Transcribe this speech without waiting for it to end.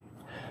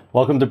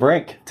Welcome to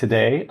Brink.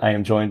 Today, I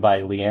am joined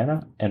by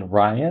Leanna and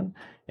Ryan,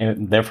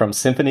 and they're from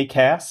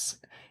SymfonyCasts.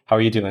 How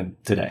are you doing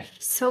today?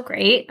 So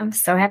great. I'm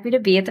so happy to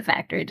be at the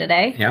factory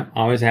today. Yeah,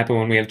 always happy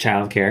when we have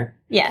childcare.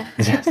 Yeah.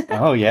 Yes.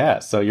 Oh, yeah.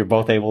 So you're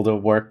both able to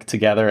work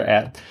together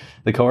at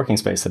the co-working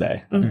space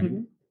today.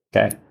 Mhm.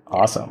 Okay,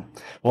 awesome.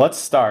 Well, let's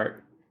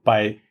start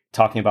by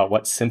talking about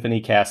what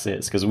SymfonyCasts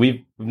is, because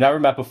we've never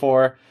met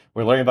before.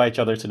 We're learning about each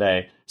other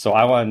today. So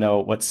I want to know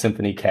what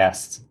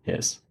SymfonyCasts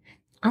is.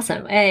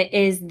 Awesome. It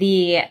is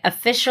the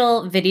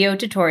official video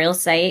tutorial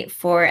site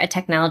for a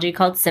technology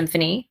called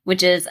Symfony,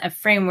 which is a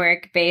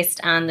framework based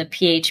on the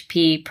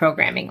PHP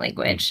programming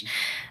language.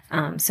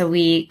 So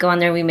we go on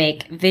there, we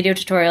make video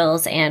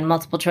tutorials and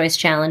multiple choice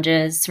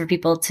challenges for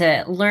people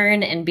to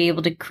learn and be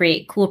able to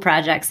create cool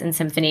projects in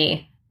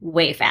Symfony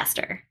way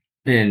faster.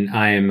 And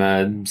I am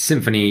a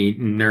Symfony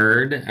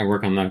nerd. I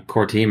work on the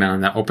core team and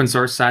on the open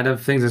source side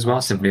of things as well.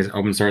 Symfony is an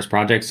open source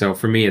project. So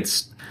for me,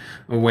 it's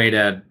a way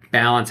to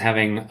balance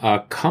having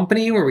a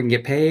company where we can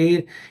get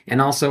paid.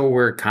 And also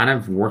we're kind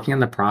of working on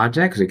the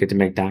project because we get to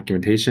make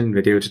documentation,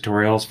 video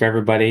tutorials for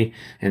everybody,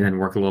 and then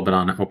work a little bit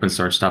on open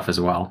source stuff as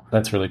well.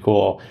 That's really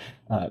cool.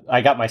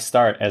 I got my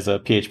start as a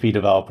PHP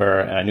developer,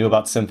 and I knew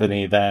about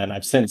Symfony then.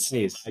 I've since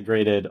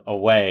migrated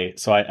away,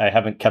 so I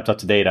haven't kept up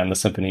to date on the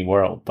Symfony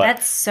world. But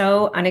That's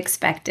so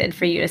unexpected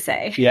for you to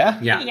say. yeah?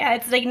 Yeah,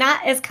 it's like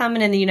not as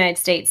common in the United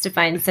States to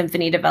find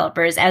Symfony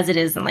developers as it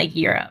is in like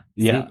Europe.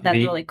 Yeah. So that's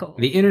really cool.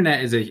 The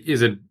internet is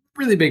a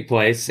really big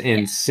place,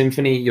 and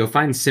Symfony, you'll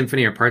find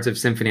Symfony or parts of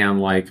Symfony on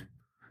like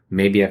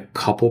maybe a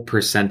couple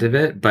percent of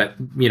it, but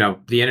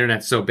the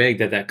internet's so big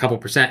that couple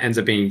percent ends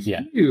up being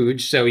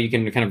huge. So you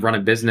can kind of run a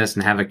business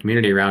and have a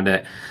community around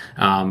it.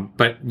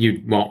 But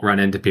you won't run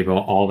into people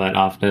all that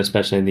often,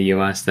 especially in the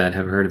US, that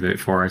have heard of it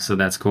before. So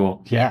that's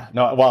cool. Yeah.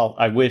 No, well,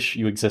 I wish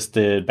you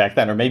existed back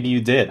then, or maybe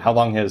you did. How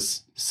long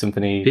has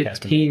Symfony?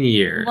 15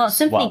 years. Well,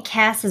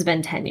 SymfonyCasts has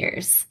been 10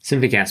 years.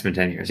 SymfonyCast has been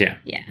 10 years, yeah.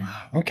 Yeah.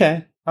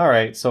 Okay. All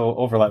right. So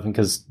overlapping,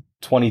 because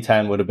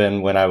 2010 would have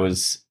been when I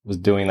was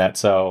doing that.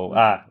 So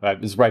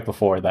it was right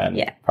before then,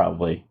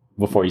 probably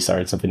before you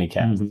started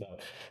SymfonyCast. Mm-hmm. So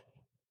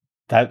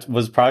that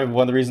was probably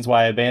one of the reasons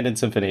why I abandoned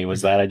Symfony,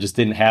 was that I just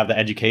didn't have the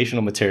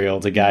educational material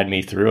to guide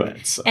me through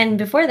it. So. And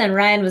before then,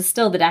 Ryan was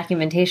still the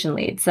documentation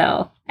lead.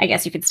 So I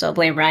guess you could still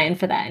blame Ryan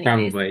for that.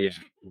 Anyways. Probably,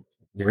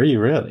 yeah. Were you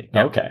really?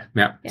 Yeah. Okay.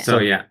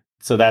 Yeah.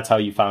 So that's how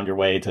you found your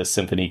way to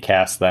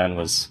SymfonyCast then,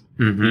 was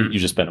you've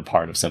just been a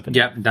part of Symfony.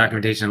 Yep,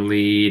 documentation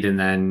lead, and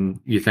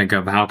then you think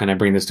of how can I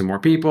bring this to more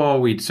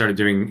people? We started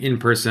doing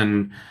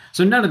in-person.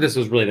 So none of this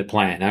was really the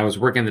plan. I was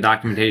working the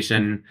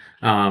documentation,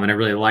 and I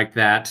really liked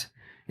that.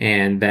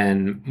 And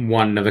then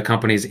one of the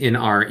companies in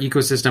our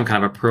ecosystem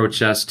kind of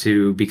approached us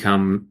to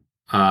become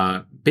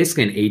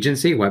basically an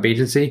agency, web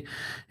agency.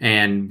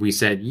 And we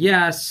said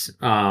yes.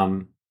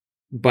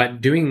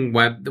 But doing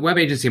the web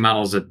agency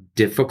model is a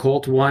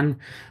difficult one.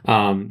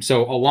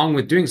 So along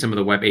with doing some of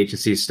the web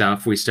agency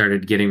stuff, we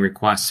started getting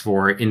requests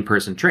for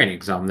in-person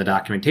training. So I'm the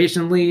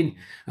documentation lead.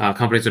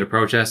 Companies would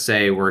approach us,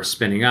 say, we're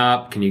spinning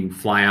up. Can you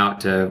fly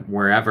out to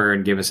wherever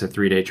and give us a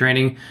 3-day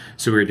training?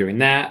 So we were doing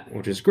that,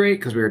 which is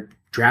great because we were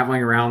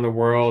traveling around the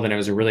world and it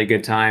was a really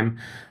good time.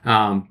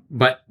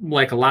 But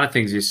like a lot of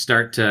things, you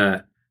start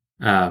to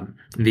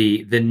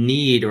the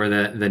need or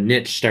the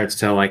niche starts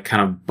to like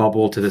kind of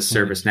bubble to the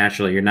surface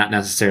naturally. You're not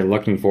necessarily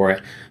looking for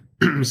it.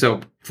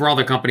 So for all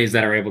the companies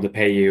that are able to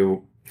pay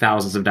you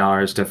thousands of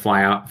dollars to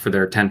fly out for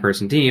their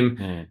 10-person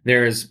team,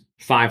 there's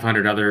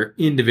 500 other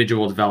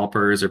individual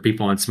developers or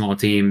people in small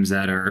teams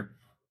that are,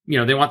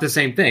 they want the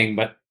same thing,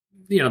 but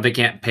they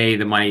can't pay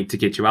the money to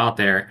get you out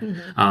there.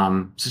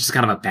 So it's just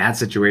kind of a bad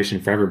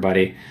situation for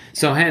everybody.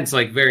 So hence,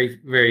 like very,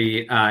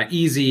 very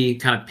easy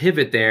kind of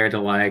pivot there to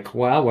like,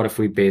 well, what if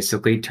we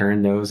basically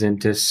turn those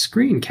into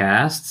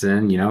screencasts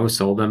and,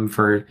 sold them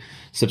for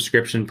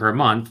subscription per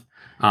month?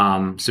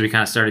 So we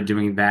kind of started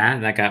doing that,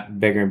 and that got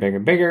bigger and bigger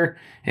and bigger.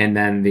 And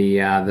then the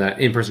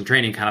in-person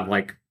training kind of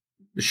like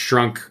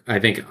shrunk, I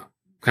think,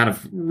 kind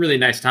of really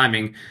nice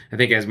timing. I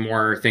think as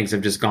more things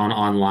have just gone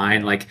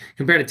online, like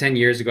compared to 10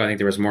 years ago, I think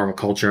there was more of a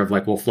culture of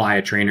like, we'll fly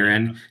a trainer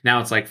in. Now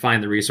it's like,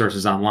 find the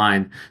resources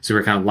online. So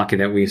we're kind of lucky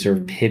that we sort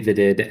of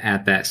pivoted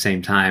at that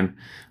same time.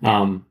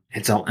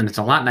 It's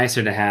a lot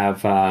nicer to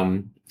have,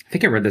 I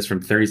think I read this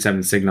from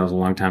 37 Signals a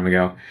long time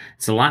ago.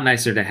 It's a lot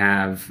nicer to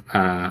have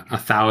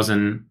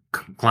 1,000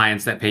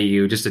 clients that pay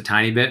you just a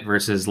tiny bit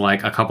versus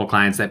like a couple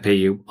clients that pay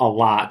you a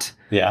lot.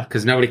 Yeah.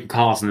 Because nobody can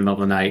call us in the middle of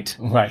the night.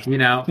 Right. They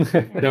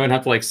don't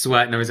have to like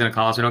sweat. Nobody's going to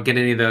call us. We don't get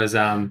any of those,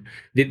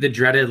 the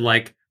dreaded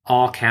like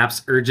all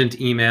caps urgent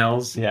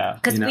emails. Yeah.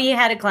 Because we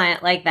had a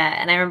client like that.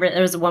 And I remember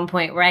there was one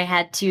point where I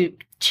had to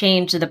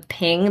change the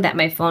ping that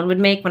my phone would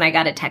make when I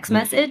got a text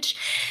message,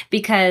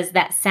 because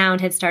that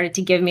sound had started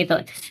to give me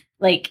the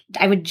like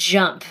I would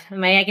jump.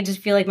 I could just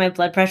feel like my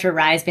blood pressure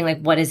rise, being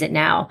like, what is it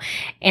now?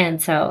 And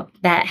so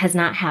that has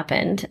not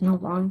happened in a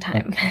long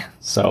time.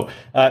 So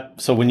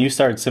when you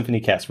started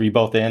SymfonyCast, were you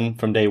both in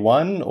from day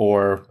one,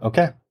 or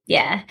okay?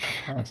 Yeah.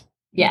 Nice.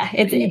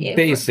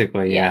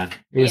 Basically, yeah.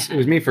 It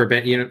was me for a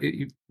bit. You know,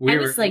 I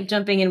was like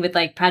jumping in with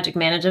like project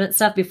management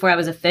stuff before I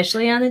was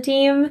officially on the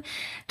team,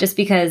 just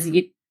because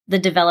the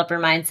developer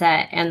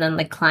mindset and then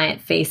the client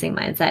facing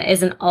mindset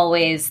isn't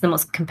always the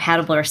most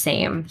compatible or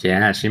same.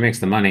 Yeah, she makes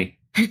the money.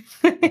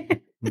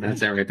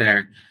 That's it right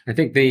there. I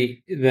think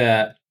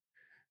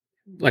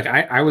like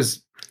I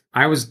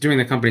was doing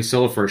the company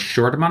solo for a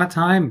short amount of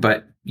time,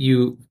 but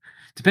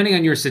depending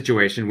on your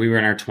situation, we were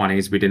in our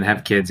 20s, we didn't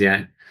have kids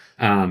yet.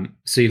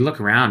 So you look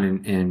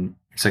around and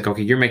it's like,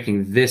 okay, you're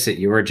making this at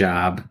your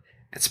job.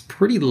 It's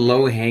pretty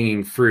low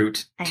hanging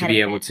fruit to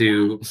be able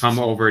to come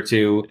over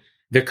to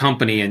the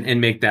company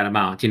and make that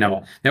amount. You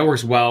know, that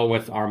works well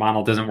with our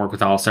model. It doesn't work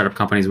with all startup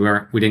companies.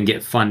 We didn't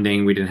get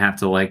funding. We didn't have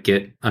to like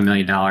get $1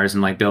 million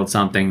and like build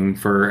something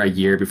for a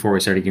year before we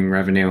started getting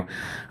revenue.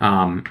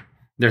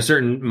 There are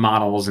certain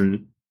models,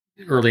 and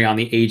early on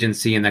the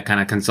agency and that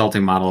kind of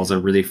consulting model is a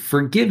really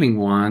forgiving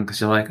one,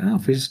 because you're like, oh,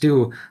 if we just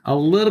do a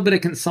little bit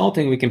of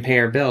consulting, we can pay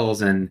our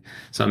bills. And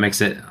so it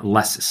makes it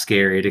less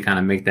scary to kind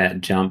of make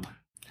that jump.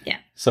 Yeah.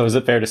 So is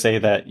it fair to say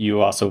that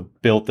you also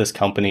built this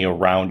company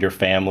around your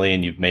family,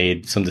 and you've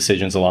made some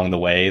decisions along the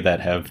way that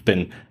have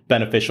been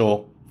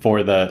beneficial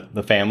for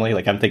the family?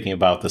 Like, I'm thinking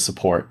about the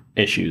support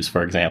issues,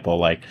 for example.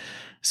 Like,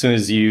 as soon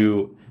as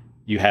you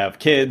have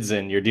kids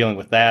and you're dealing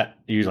with that,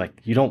 you're like,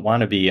 you don't want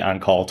to be on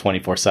call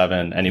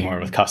 24/7 anymore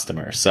with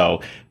customers.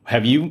 So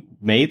have you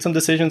made some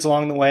decisions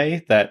along the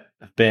way that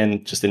have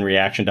been just in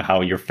reaction to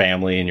how your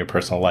family and your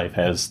personal life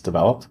has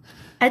developed?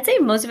 I'd say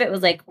most of it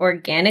was like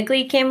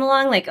organically came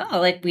along, like,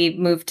 oh, like we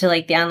moved to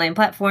like the online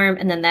platform,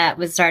 and then that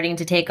was starting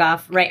to take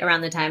off right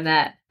around the time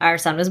that our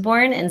son was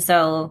born. And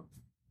so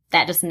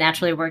that just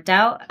naturally worked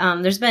out.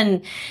 There's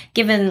been,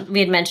 given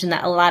we had mentioned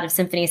that a lot of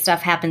Symphony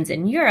stuff happens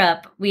in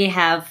Europe, we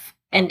have,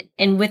 and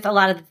with a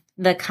lot of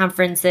the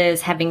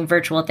conferences having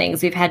virtual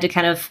things, we've had to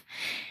kind of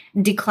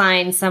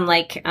decline some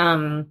like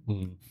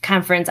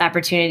conference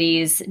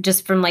opportunities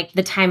just from like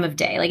the time of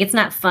day. Like, it's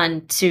not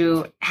fun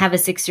to have a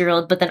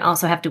 6-year-old, but then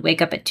also have to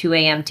wake up at 2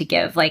 a.m. to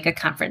give like a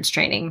conference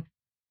training.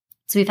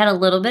 So we've had a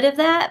little bit of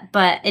that,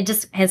 but it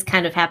just has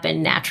kind of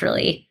happened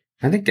naturally.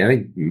 I think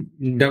you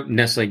don't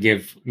necessarily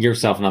give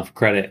yourself enough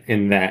credit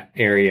in that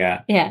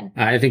area. Yeah.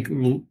 I think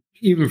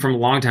even from a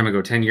long time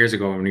ago, 10 years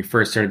ago, when we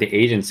first started the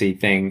agency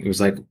thing, it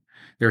was like,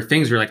 there are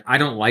things where like, I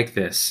don't like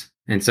this.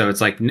 And so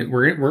it's like,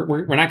 we're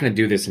not going to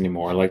do this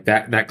anymore. Like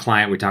that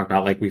client we talked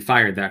about, like we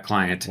fired that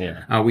client.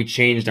 Yeah. We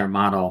changed our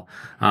model.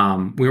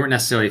 We weren't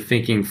necessarily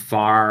thinking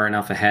far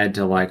enough ahead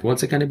to like,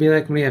 what's it going to be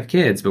like when we have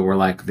kids? But we're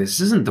like, this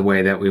isn't the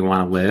way that we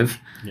want to live.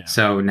 Yeah.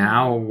 So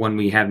now when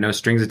we have no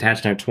strings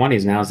attached in our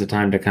 20s, now is the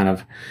time to kind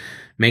of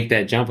make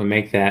that jump and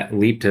make that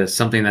leap to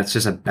something that's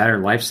just a better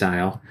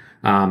lifestyle.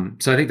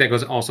 So I think that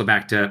goes also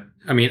back to,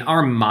 I mean,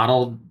 our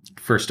model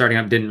for starting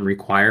up didn't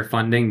require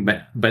funding,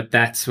 but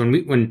that's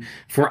when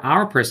for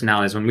our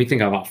personalities, when we think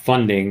about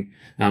funding,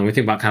 we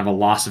think about kind of a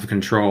loss of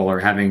control, or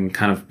having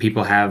kind of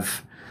people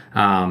have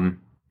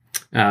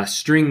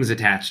strings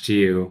attached to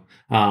you.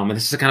 And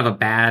this is kind of a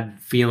bad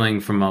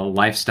feeling from a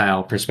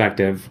lifestyle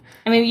perspective.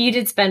 I mean, you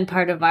did spend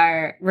part of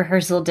our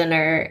rehearsal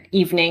dinner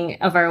evening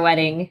of our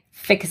wedding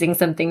fixing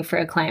something for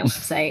a client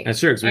website.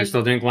 That's true, because we're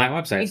still doing client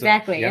websites.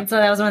 Exactly. So, yeah. And so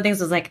that was one of the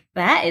things I was like,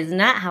 that is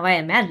not how I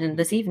imagined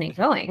this evening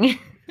going.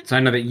 So I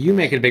know that you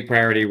make it a big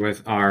priority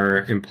with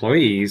our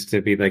employees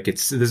to be like,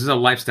 this is a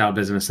lifestyle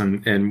business.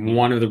 And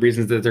one of the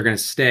reasons that they're going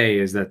to stay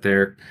is that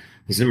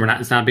it's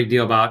not a big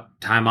deal about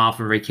time off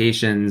or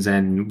vacations,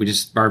 and we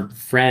just are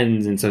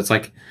friends. And so it's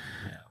like,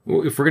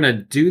 if we're going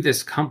to do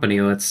this company,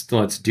 let's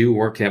do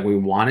work that we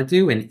want to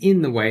do, and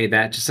in the way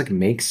that just like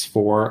makes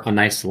for a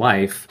nice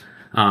life.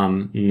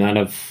 None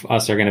of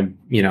us are going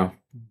to,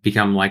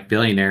 become like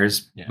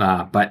billionaires,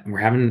 but we're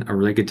having a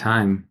really good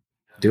time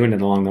doing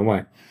it along the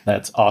way.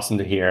 That's awesome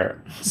to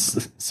hear.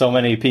 So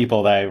many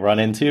people that I run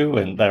into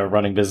and that are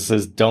running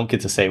businesses don't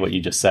get to say what you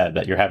just said,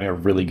 that you're having a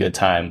really good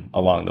time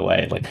along the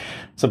way. Like,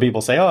 some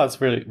people say, oh, it's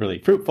really, really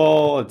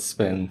fruitful. It's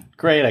been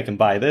great. I can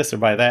buy this or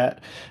buy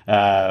that.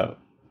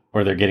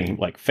 Or they're getting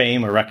like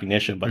fame or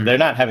recognition, but they're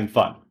not having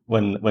fun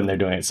when they're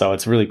doing it. So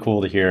it's really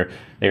cool to hear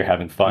that you're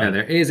having fun. Yeah,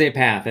 there is a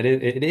path.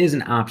 It is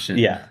an option.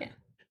 Yeah.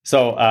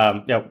 So,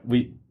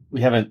 we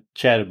haven't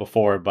chatted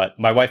before, but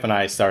my wife and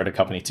I started a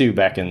company too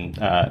back in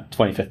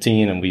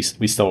 2015, and we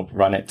still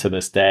run it to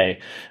this day.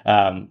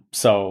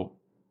 So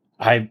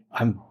I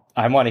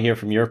want to hear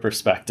from your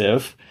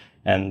perspective,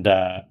 and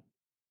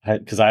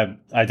because I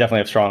definitely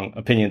have strong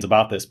opinions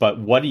about this. But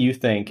what do you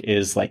think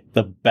is like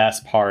the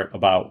best part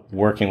about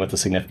working with a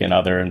significant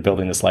other and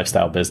building this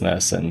lifestyle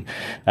business? And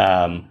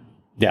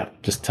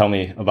just tell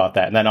me about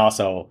that, and then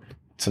also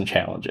some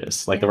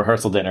challenges, like the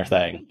rehearsal dinner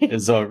thing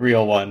is a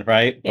real one,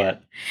 right? Yeah.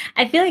 But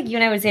I feel like you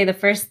and I would say the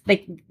first,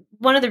 like,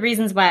 one of the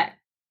reasons why,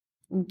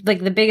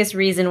 like the biggest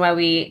reason why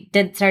we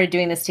started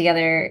doing this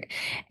together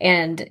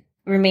and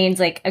remains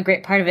like a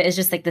great part of it is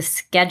just like the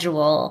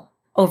schedule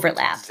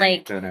overlap.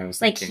 Like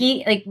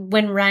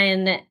when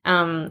Ryan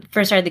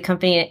first started the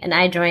company and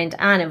I joined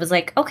on, it was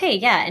like, okay,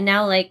 yeah. And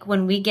now like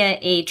when we get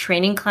a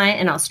training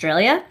client in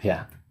Australia,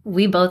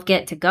 we both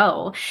get to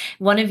go.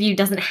 One of you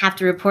doesn't have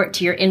to report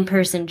to your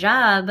in-person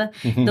job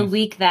the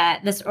week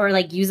that this, or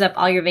like use up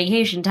all your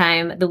vacation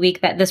time the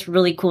week that this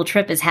really cool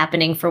trip is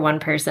happening for one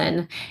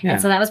person. Yeah.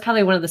 And so that was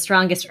probably one of the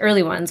strongest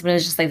early ones when it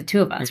was just like the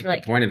two of us. We're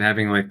like, the point of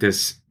having like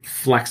this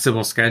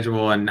flexible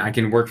schedule and I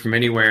can work from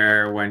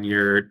anywhere when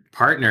your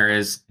partner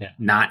is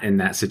not in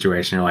that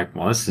situation. You're like,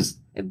 well, that's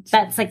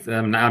like,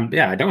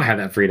 I don't have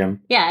that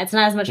freedom. Yeah, it's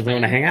not as much I fun.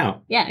 want to hang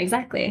out. Yeah,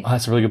 exactly. Oh,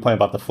 that's a really good point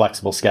about the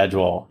flexible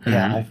schedule.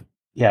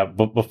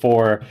 But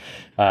before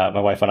my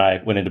wife and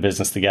I went into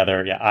business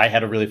together, I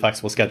had a really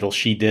flexible schedule.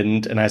 She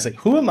didn't. And I was like,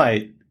 who am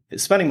I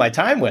spending my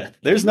time with?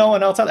 There's no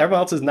one else out there.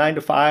 Everyone else is 9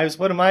 to 5s.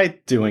 What am I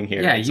doing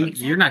here? Yeah,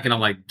 you're not going to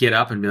like get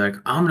up and be like,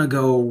 I'm going to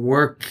go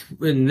work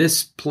in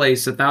this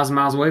place 1,000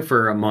 miles away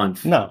for a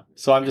month. No.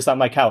 So I'm just on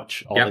my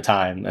couch all the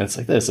time. And it's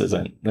like, this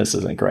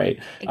isn't great.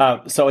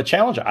 Exactly. So a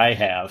challenge I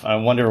have, I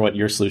wonder what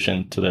your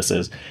solution to this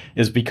is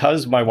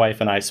because my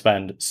wife and I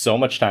spend so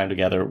much time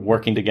together,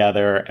 working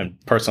together and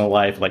personal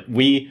life, like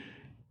we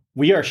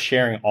are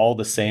sharing all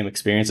the same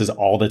experiences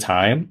all the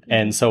time.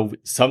 And so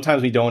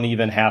sometimes we don't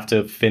even have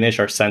to finish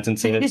our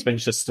sentences,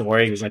 finish the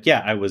story. It's like,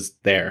 I was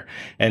there.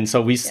 And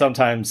so we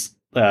sometimes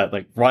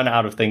like run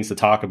out of things to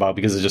talk about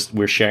because it's just,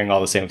 we're sharing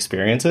all the same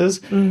experiences.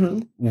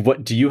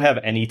 What do you have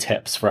any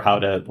tips for how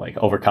to like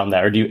overcome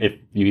that? Or if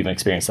you even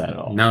experience that at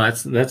all? No,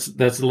 that's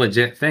a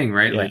legit thing,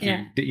 right? Like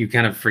you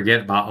kind of forget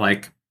about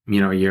like,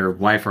 your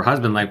wife or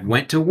husband like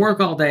went to work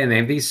all day and they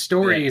have these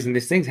stories and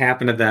these things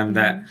happen to them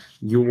that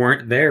you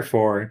weren't there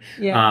for.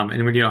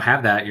 And when you don't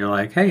have that, you're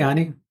like, hey,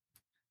 honey,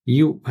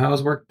 how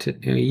was work?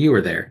 You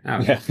were there.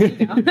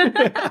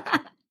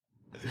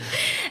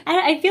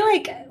 I feel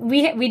like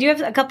we do have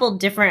a couple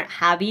different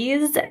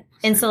hobbies.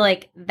 And so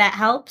like that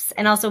helps.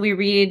 And also we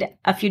read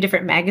a few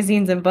different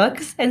magazines and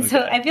books. And so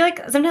I feel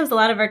like sometimes a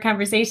lot of our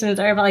conversations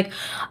are about like,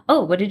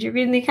 oh, what did you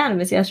read in The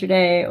Economist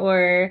yesterday?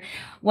 Or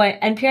what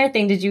NPR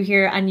thing did you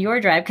hear on your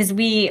drive? Because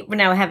we're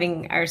now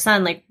having our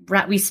son, like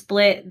we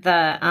split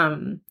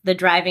the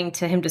driving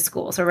to him to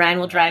school. So Ryan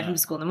will drive him to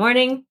school in the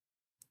morning.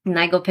 And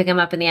I go pick him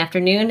up in the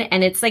afternoon.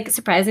 And it's like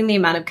surprising the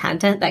amount of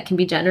content that can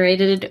be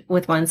generated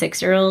with one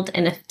 6-year-old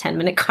in a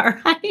 10-minute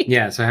car ride.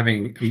 Yeah. So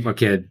having a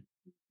kid,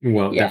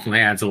 definitely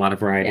adds a lot of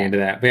variety into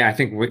that. But I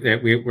think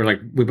we're like,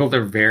 we both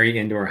are very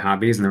into our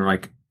hobbies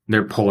and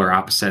they're polar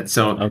opposites.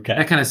 So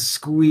that kind of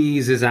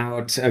squeezes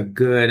out a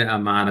good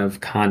amount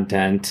of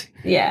content.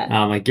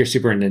 Yeah. Like you're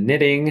super into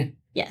knitting.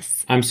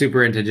 Yes. I'm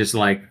super into just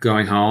like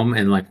going home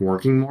and like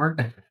working more.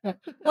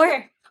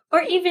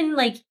 or even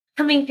like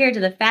coming here to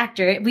the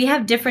factory. We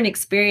have different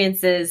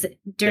experiences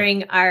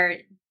during our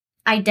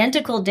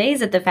identical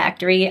days at the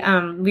factory.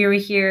 We were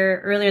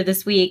here earlier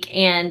this week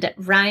and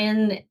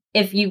Ryan,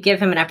 if you give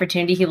him an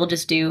opportunity, he will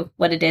just do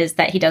what it is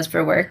that he does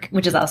for work,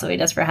 which is also what he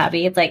does for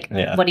hobby. It's like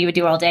what he would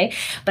do all day.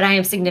 But I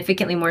am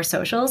significantly more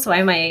social. So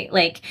I might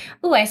like,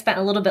 I spent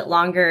a little bit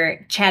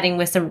longer chatting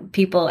with some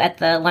people at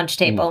the lunch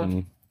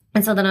table.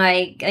 And so then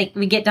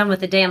we get done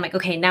with the day. I'm like,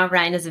 okay, now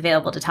Ryan is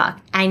available to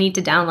talk. I need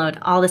to download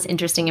all this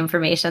interesting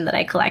information that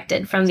I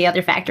collected from the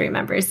other factory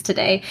members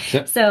today.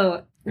 Yep.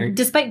 So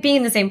despite being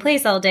in the same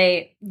place all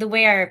day, the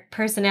way our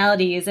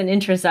personalities and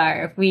interests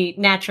are, we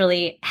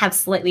naturally have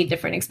slightly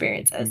different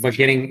experiences. But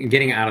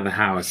getting out of the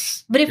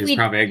house is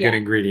probably a good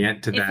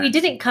ingredient to that. If we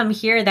didn't come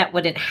here, that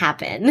wouldn't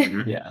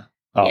happen. Yeah.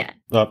 Oh,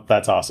 well,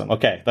 that's awesome.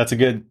 Okay. That's a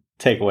good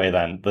takeaway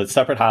then. The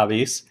separate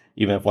hobbies,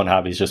 even if one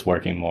hobby is just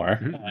working more.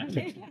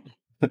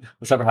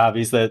 Separate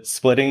hobbies, that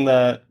splitting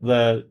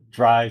the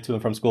drive to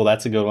and from school,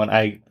 that's a good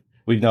one.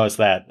 We've noticed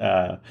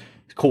that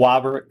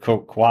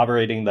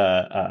corroborating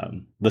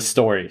the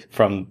story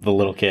from the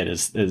little kid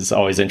is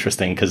always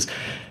interesting because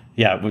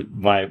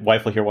my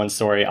wife will hear one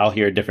story, I'll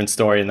hear a different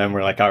story, and then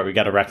we're like, all right, we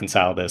got to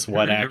reconcile this.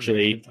 What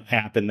actually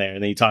happened there?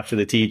 And then you talk to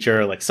the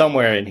teacher, like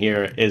somewhere in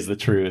here is the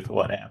truth.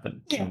 What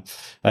happened? Yeah.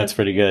 That's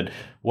pretty good.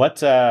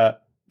 What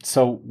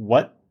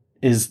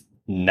is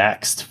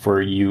next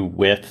for you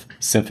with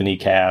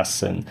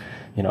SymfonyCasts? And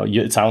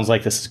it sounds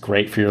like this is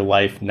great for your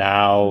life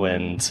now.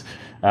 And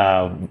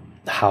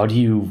how do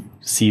you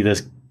see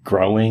this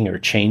growing or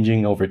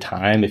changing over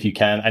time, if you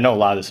can? I know a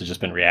lot of this has just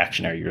been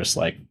reactionary. You're just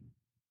like,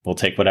 we'll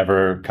take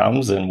whatever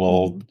comes and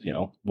we'll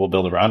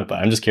build around it. But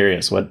I'm just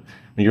curious, when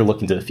you're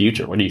looking to the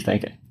future, what are you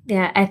thinking?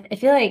 Yeah, I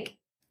feel like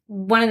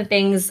one of the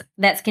things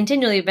that's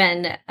continually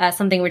been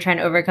something we're trying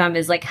to overcome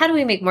is like, how do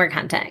we make more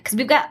content? Because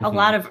we've got a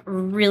lot of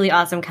really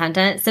awesome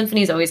content.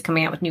 Symfony is always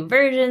coming out with new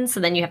versions.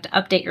 So then you have to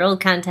update your old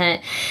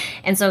content.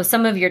 And so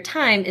some of your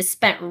time is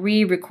spent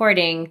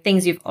re-recording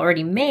things you've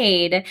already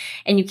made.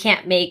 And you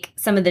can't make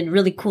some of the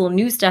really cool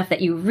new stuff that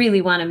you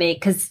really want to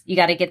make because you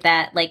got to get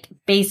that like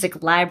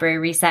basic library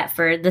reset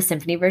for the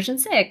Symfony version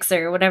 6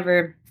 or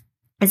whatever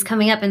is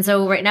coming up. And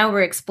so right now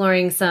we're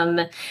exploring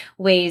some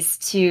ways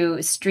to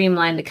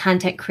streamline the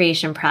content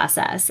creation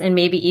process and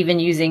maybe even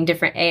using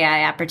different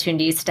AI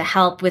opportunities to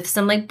help with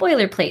some like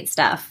boilerplate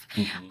stuff,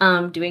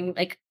 doing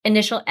like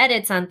initial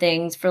edits on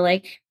things for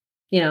like,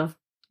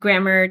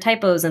 grammar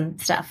typos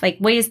and stuff, like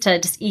ways to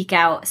just eke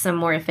out some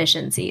more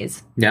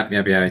efficiencies. Yeah.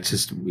 It's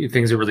just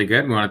things are really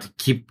good. We want it to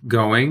keep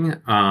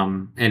going.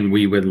 And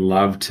we would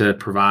love to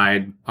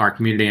provide our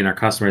community and our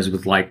customers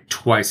with like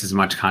twice as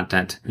much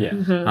content. Yeah.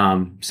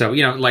 Mm-hmm. So,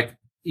 like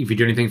if you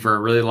do anything for a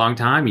really long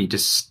time,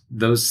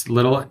 those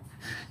little,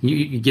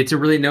 you get to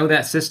really know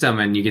that system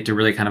and you get to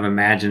really kind of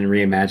imagine and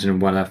reimagine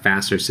what a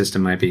faster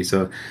system might be.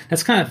 So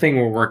that's kind of thing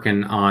we're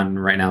working on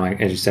right now. Like,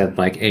 as you said,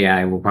 like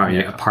AI will probably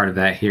be a part of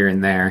that here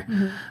and there.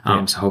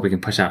 Mm-hmm. So I hope we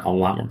can push out a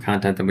lot more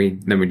content than we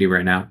do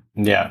right now.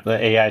 Yeah. The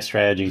AI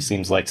strategy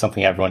seems like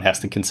something everyone has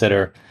to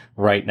consider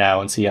right now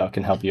and see how it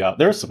can help you out.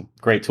 There are some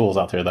great tools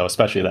out there though,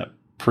 especially that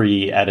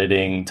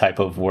pre-editing type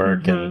of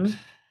work and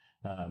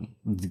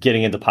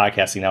getting into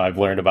podcasting now. I've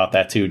learned about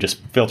that too, just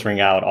filtering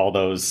out all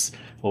those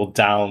little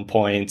down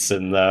points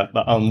and the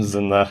ums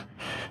and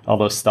all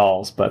those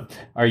stalls. But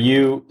so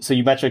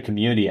you mentioned a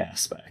community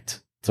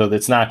aspect. So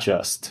it's not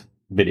just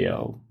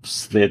video.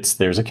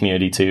 There's a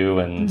community too.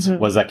 And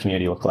what does that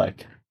community look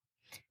like?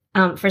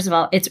 First of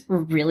all, it's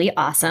really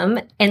awesome.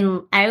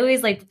 And I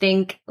always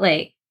think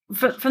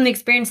from the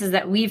experiences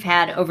that we've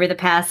had over the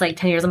past 10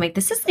 years, I'm like,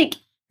 this is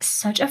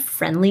such a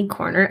friendly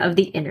corner of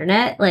the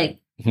internet.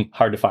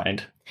 Hard to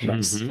find.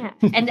 Nice. Yeah.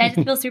 And I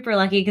just feel super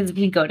lucky because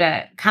we go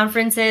to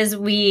conferences.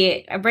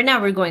 Right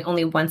now we're going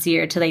only once a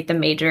year to the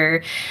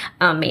major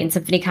main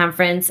symphony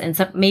conference and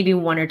maybe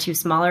one or two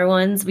smaller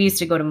ones. We used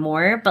to go to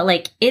more,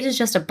 but it is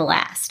just a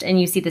blast.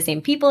 And you see the same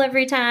people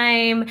every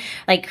time,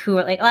 who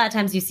are a lot of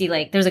times you see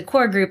there's a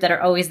core group that are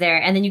always there.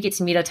 And then you get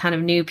to meet a ton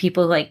of new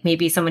people,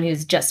 maybe someone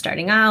who's just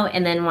starting out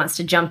and then wants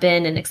to jump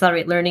in and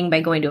accelerate learning by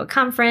going to a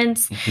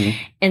conference.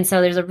 Mm-hmm. And so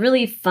there's a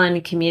really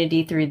fun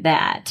community through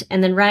that.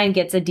 And then Ryan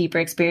gets a deeper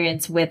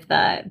experience with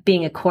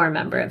being a core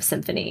member of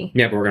Symphony.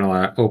 Yeah, but we're going to a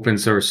lot of open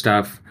source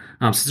stuff.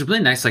 So it's a really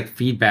nice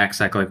feedback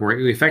cycle, where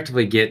we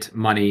effectively get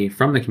money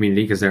from the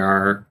community because they're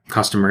our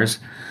customers.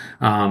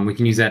 We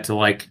can use that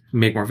to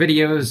make more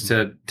videos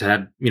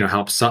to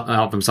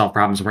help them solve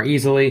problems more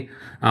easily.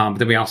 But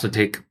then we also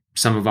take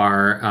some of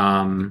our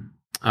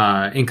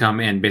income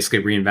and basically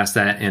reinvest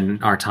that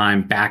in our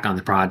time back on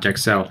the project.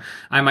 So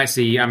I might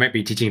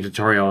be teaching a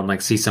tutorial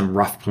and see some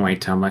rough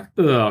point. I'm like,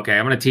 oh, okay,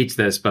 I'm going to teach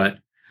this, but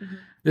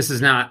this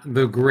is not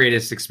the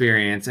greatest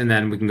experience. And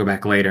then we can go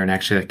back later and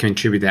actually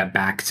contribute that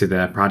back to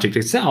the project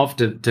itself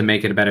to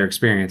make it a better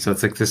experience. So it's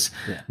this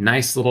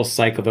nice little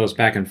cycle that goes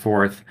back and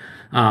forth.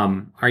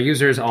 Our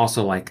users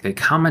also they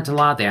comment a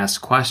lot. They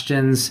ask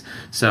questions.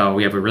 So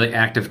we have a really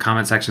active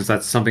comment section. So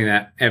that's something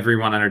that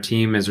everyone on our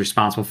team is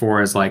responsible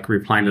for, is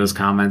replying to those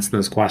comments,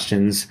 those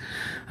questions.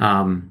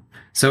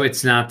 So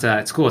it's not,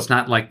 it's cool. It's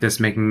not like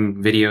this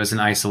making videos in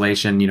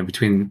isolation,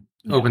 between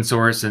open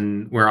source,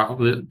 and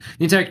the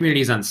entire community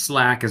is on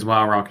Slack as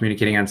well. We're all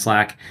communicating on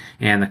Slack,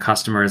 and the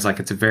customer is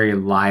it's a very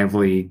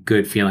lively,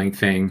 good feeling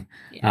thing.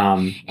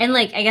 Yeah. And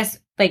I guess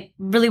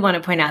really want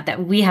to point out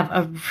that we have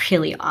a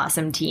really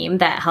awesome team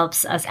that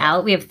helps us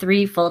out. We have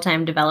 3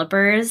 full-time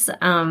developers,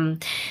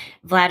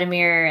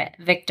 Vladimir,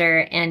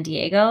 Victor, and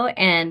Diego,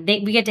 and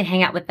we get to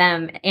hang out with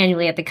them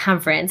annually at the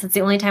conference. It's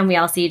the only time we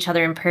all see each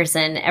other in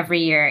person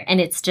every year,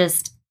 and it's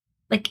just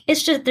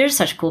they're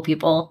such cool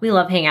people. We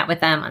love hanging out with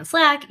them on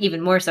Slack, even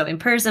more so in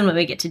person when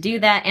we get to do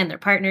that, and their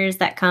partners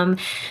that come.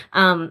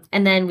 And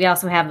then we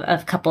also have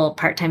a couple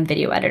part-time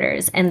video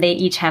editors, and they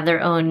each have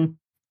their own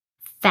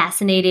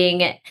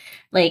fascinating,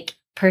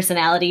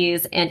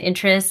 personalities and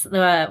interests.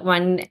 The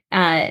one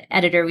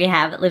editor we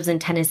have that lives in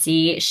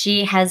Tennessee,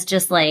 she has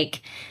just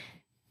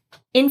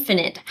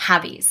infinite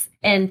hobbies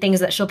and things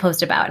that she'll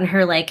post about, and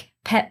her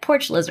pet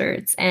porch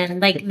lizards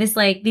and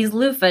these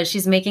loofahs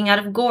she's making out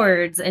of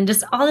gourds and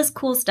just all this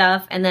cool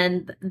stuff. And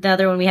then the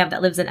other one we have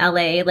that lives in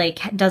LA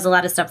does a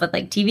lot of stuff with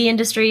TV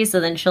industry, so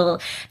then she'll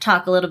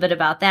talk a little bit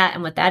about that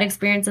and what that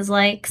experience is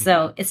like.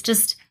 So it's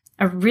just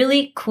a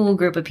really cool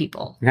group of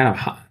people. I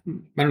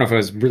don't know if it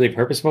was really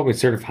purposeful. We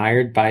sort of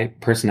hired by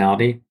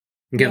personality.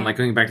 Again,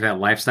 going back to that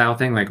lifestyle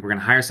thing, we're going to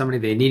hire somebody,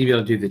 they need to be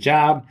able to do the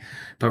job.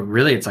 But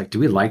really, it's do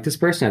we like this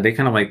person? Are they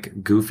kind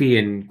of goofy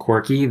and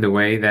quirky the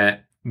way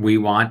that we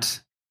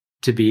want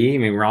to be? I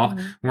mean, we're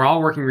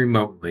all working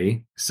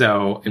remotely.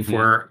 So if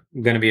we're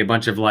going to be a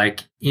bunch of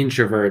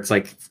introverts,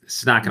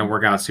 it's not going to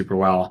work out super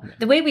well.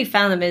 The way we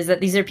found them is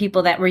that these are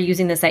people that were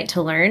using the site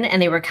to learn,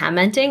 and they were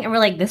commenting, and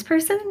we're this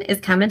person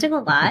is commenting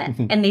a lot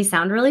and they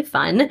sound really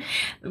fun.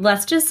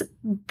 Let's just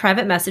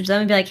private message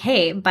them and be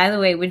hey, by the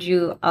way, would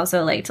you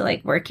also like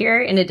to work here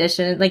in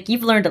addition?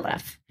 You've learned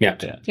enough. Yeah.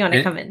 Do you want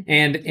to come in?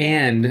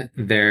 And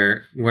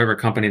their whatever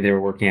company they were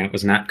working at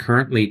was not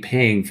currently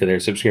paying for their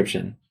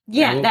subscription.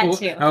 Yeah, that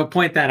too. I'll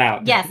point that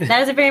out. Yes,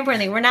 that is a very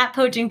important thing. We're not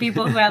poaching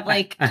people who have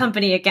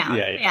company accounts.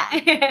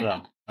 Yeah.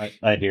 No,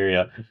 I hear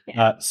you.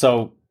 Yeah.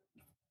 So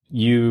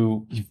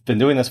you've been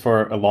doing this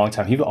for a long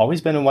time. You've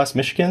always been in West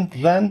Michigan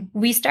then?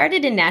 We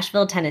started in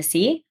Nashville,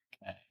 Tennessee.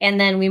 And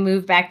then we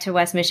moved back to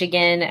West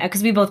Michigan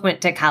because we both went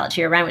to college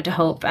here. Ryan went to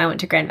Hope. I went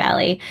to Grand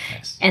Valley.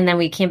 Nice. And then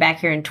we came back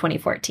here in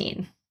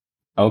 2014.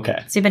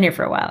 Okay. So you've been here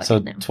for a while. So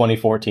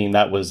 2014,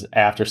 that was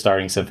after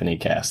starting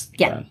SymfonyCasts.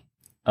 Yeah. Then.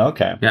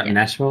 Okay. Yeah, Yeah.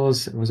 Nashville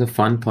was a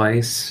fun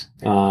place.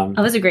 It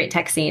was a great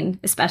tech scene,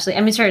 especially.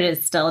 I mean, sure, it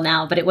is still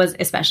now, but it was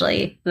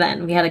especially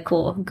then. We had a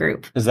cool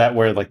group. Is that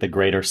where like the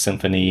greater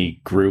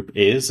symphony group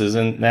is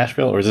in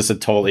Nashville? Or is this a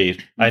totally,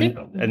 I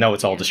know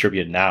it's all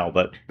distributed now,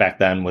 but back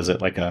then was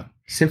it like a...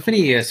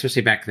 Symphony,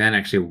 especially back then,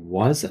 actually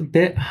was a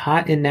bit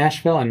hot in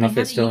Nashville. I don't know if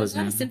it still is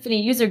now. A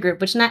symphony user group,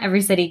 which not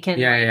every city can.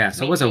 Yeah.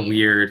 So it was a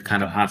weird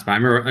kind of hotspot. I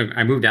remember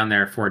I moved down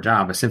there for a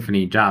job, a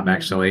symphony job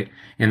actually.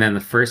 And then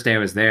the first day I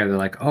was there, they're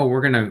like, "Oh,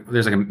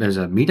 there's a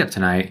meetup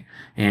tonight,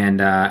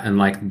 and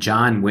like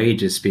John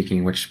Wage is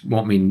speaking," which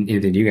won't mean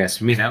anything to you guys.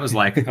 For me, that was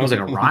like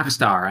a rock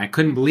star. I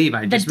couldn't believe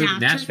I just moved to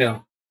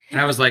Nashville. And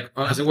I was like,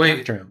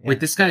 wait,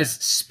 this guy's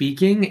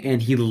speaking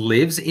and he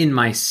lives in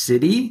my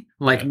city?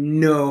 Like,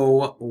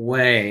 no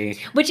way.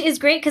 Which is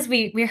great because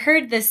we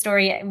heard this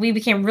story. We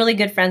became really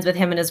good friends with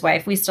him and his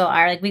wife. We still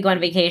are. Like, we go on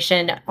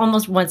vacation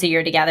almost once a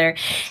year together.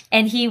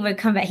 And he would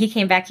come back. He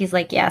came back. He's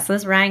like, yeah, so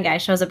this Ryan guy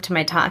shows up to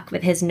my talk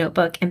with his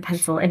notebook and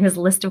pencil and his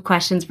list of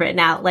questions written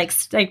out, like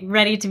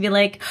ready to be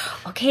like,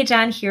 okay,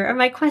 John, here are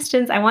my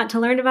questions. I want to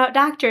learn about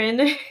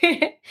doctrine.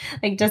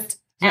 Like, just...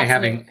 Yeah,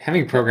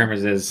 having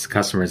programmers as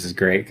customers is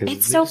great because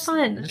it's so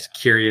fun. They're just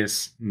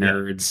curious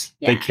nerds.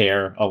 They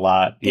care a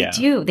lot. They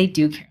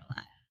do care a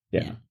lot.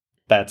 Yeah.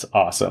 That's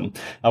awesome.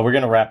 We're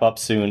going to wrap up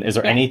soon. Is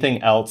there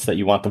anything else that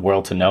you want the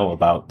world to know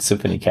about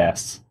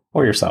SymfonyCasts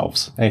or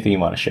yourselves? Anything you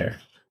want to share?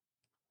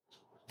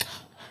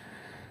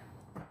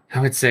 I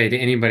would say to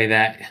anybody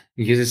that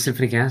uses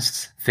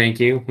SymfonyCasts,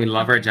 thank you. We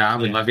love our job.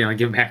 We love being able to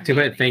give back to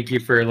it. Thank you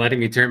for letting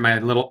me turn my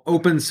little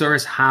open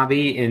source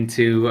hobby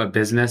into a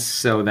business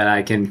so that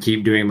I can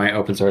keep doing my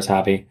open source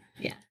hobby.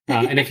 Yeah.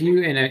 And if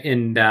you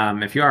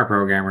if you are a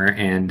programmer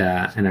and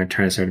are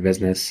trying to start a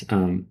business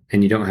and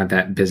you don't have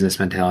that business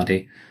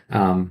mentality,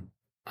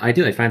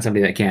 ideally find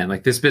somebody that can.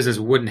 Like, this business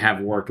wouldn't have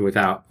worked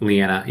without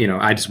Leanna.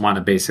 I just want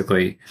to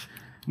basically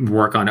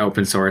work on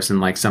open source and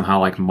like somehow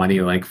like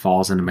money like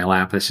falls into my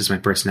lap. That's just my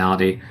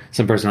personality.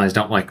 Some personalities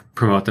don't like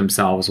promote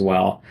themselves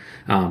well.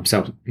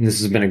 So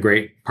this has been a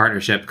great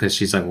partnership because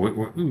she's like,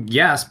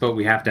 yes, but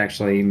we have to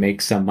actually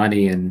make some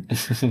money. And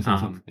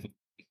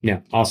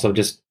also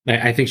just,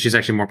 I think she's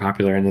actually more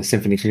popular in the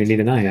symphony community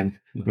than I am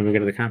when we go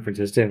to the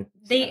conferences too.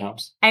 That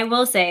helps. I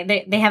will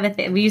say they have a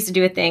thing. We used to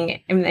do a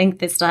thing, and I think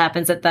this still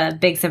happens at the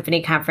big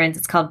symphony conference.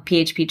 It's called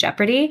PHP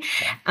Jeopardy.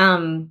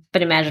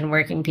 But imagine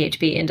working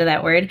PHP into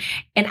that word.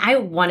 And I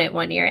won it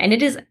one year, and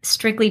it is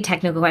strictly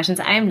technical questions.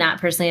 I am not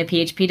personally a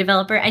PHP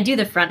developer. I do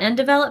the front end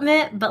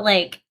development, but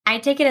like, I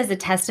take it as a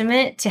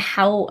testament to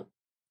how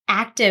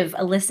active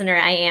a listener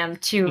I am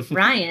to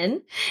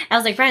Ryan. I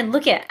was like, Ryan,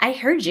 I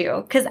heard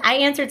you, because I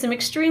answered some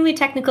extremely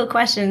technical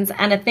questions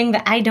on a thing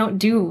that I don't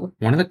do.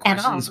 One of the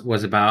questions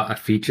was about a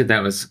feature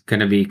that was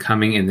going to be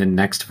coming in the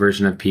next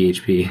version of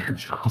PHP.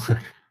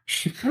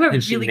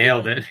 And she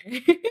nailed it.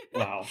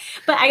 Wow.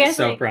 But I guess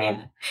so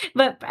proud.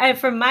 Yeah. But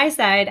from my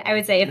side, I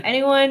would say if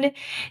anyone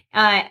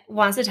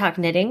wants to talk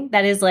knitting,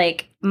 that is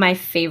like my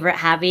favorite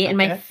hobby and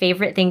my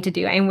favorite thing to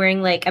do. I'm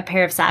wearing like a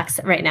pair of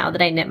socks right now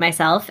that I knit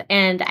myself,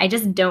 and I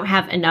just don't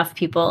have enough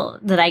people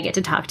that I get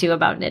to talk to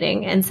about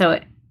knitting. And so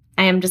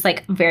I am just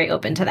like very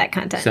open to that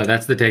content. So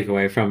that's the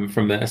takeaway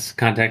from this.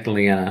 Contact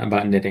Leanna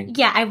about knitting.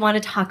 Yeah, I want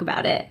to talk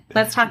about it.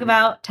 Let's talk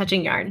about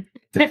touching yarn.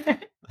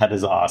 That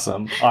is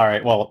awesome. All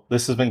right. Well,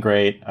 this has been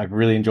great. I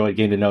really enjoyed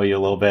getting to know you a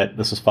little bit.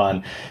 This was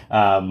fun.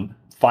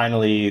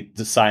 Finally,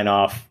 to sign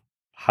off,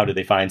 how do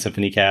they find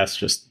SymfonyCast?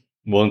 Just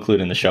we'll include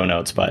in the show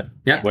notes, but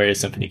where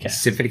is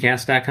SymfonyCast?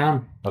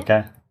 SymfonyCast.com.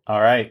 Okay.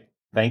 All right.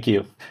 Thank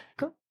you.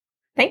 Cool.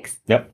 Thanks. Yep.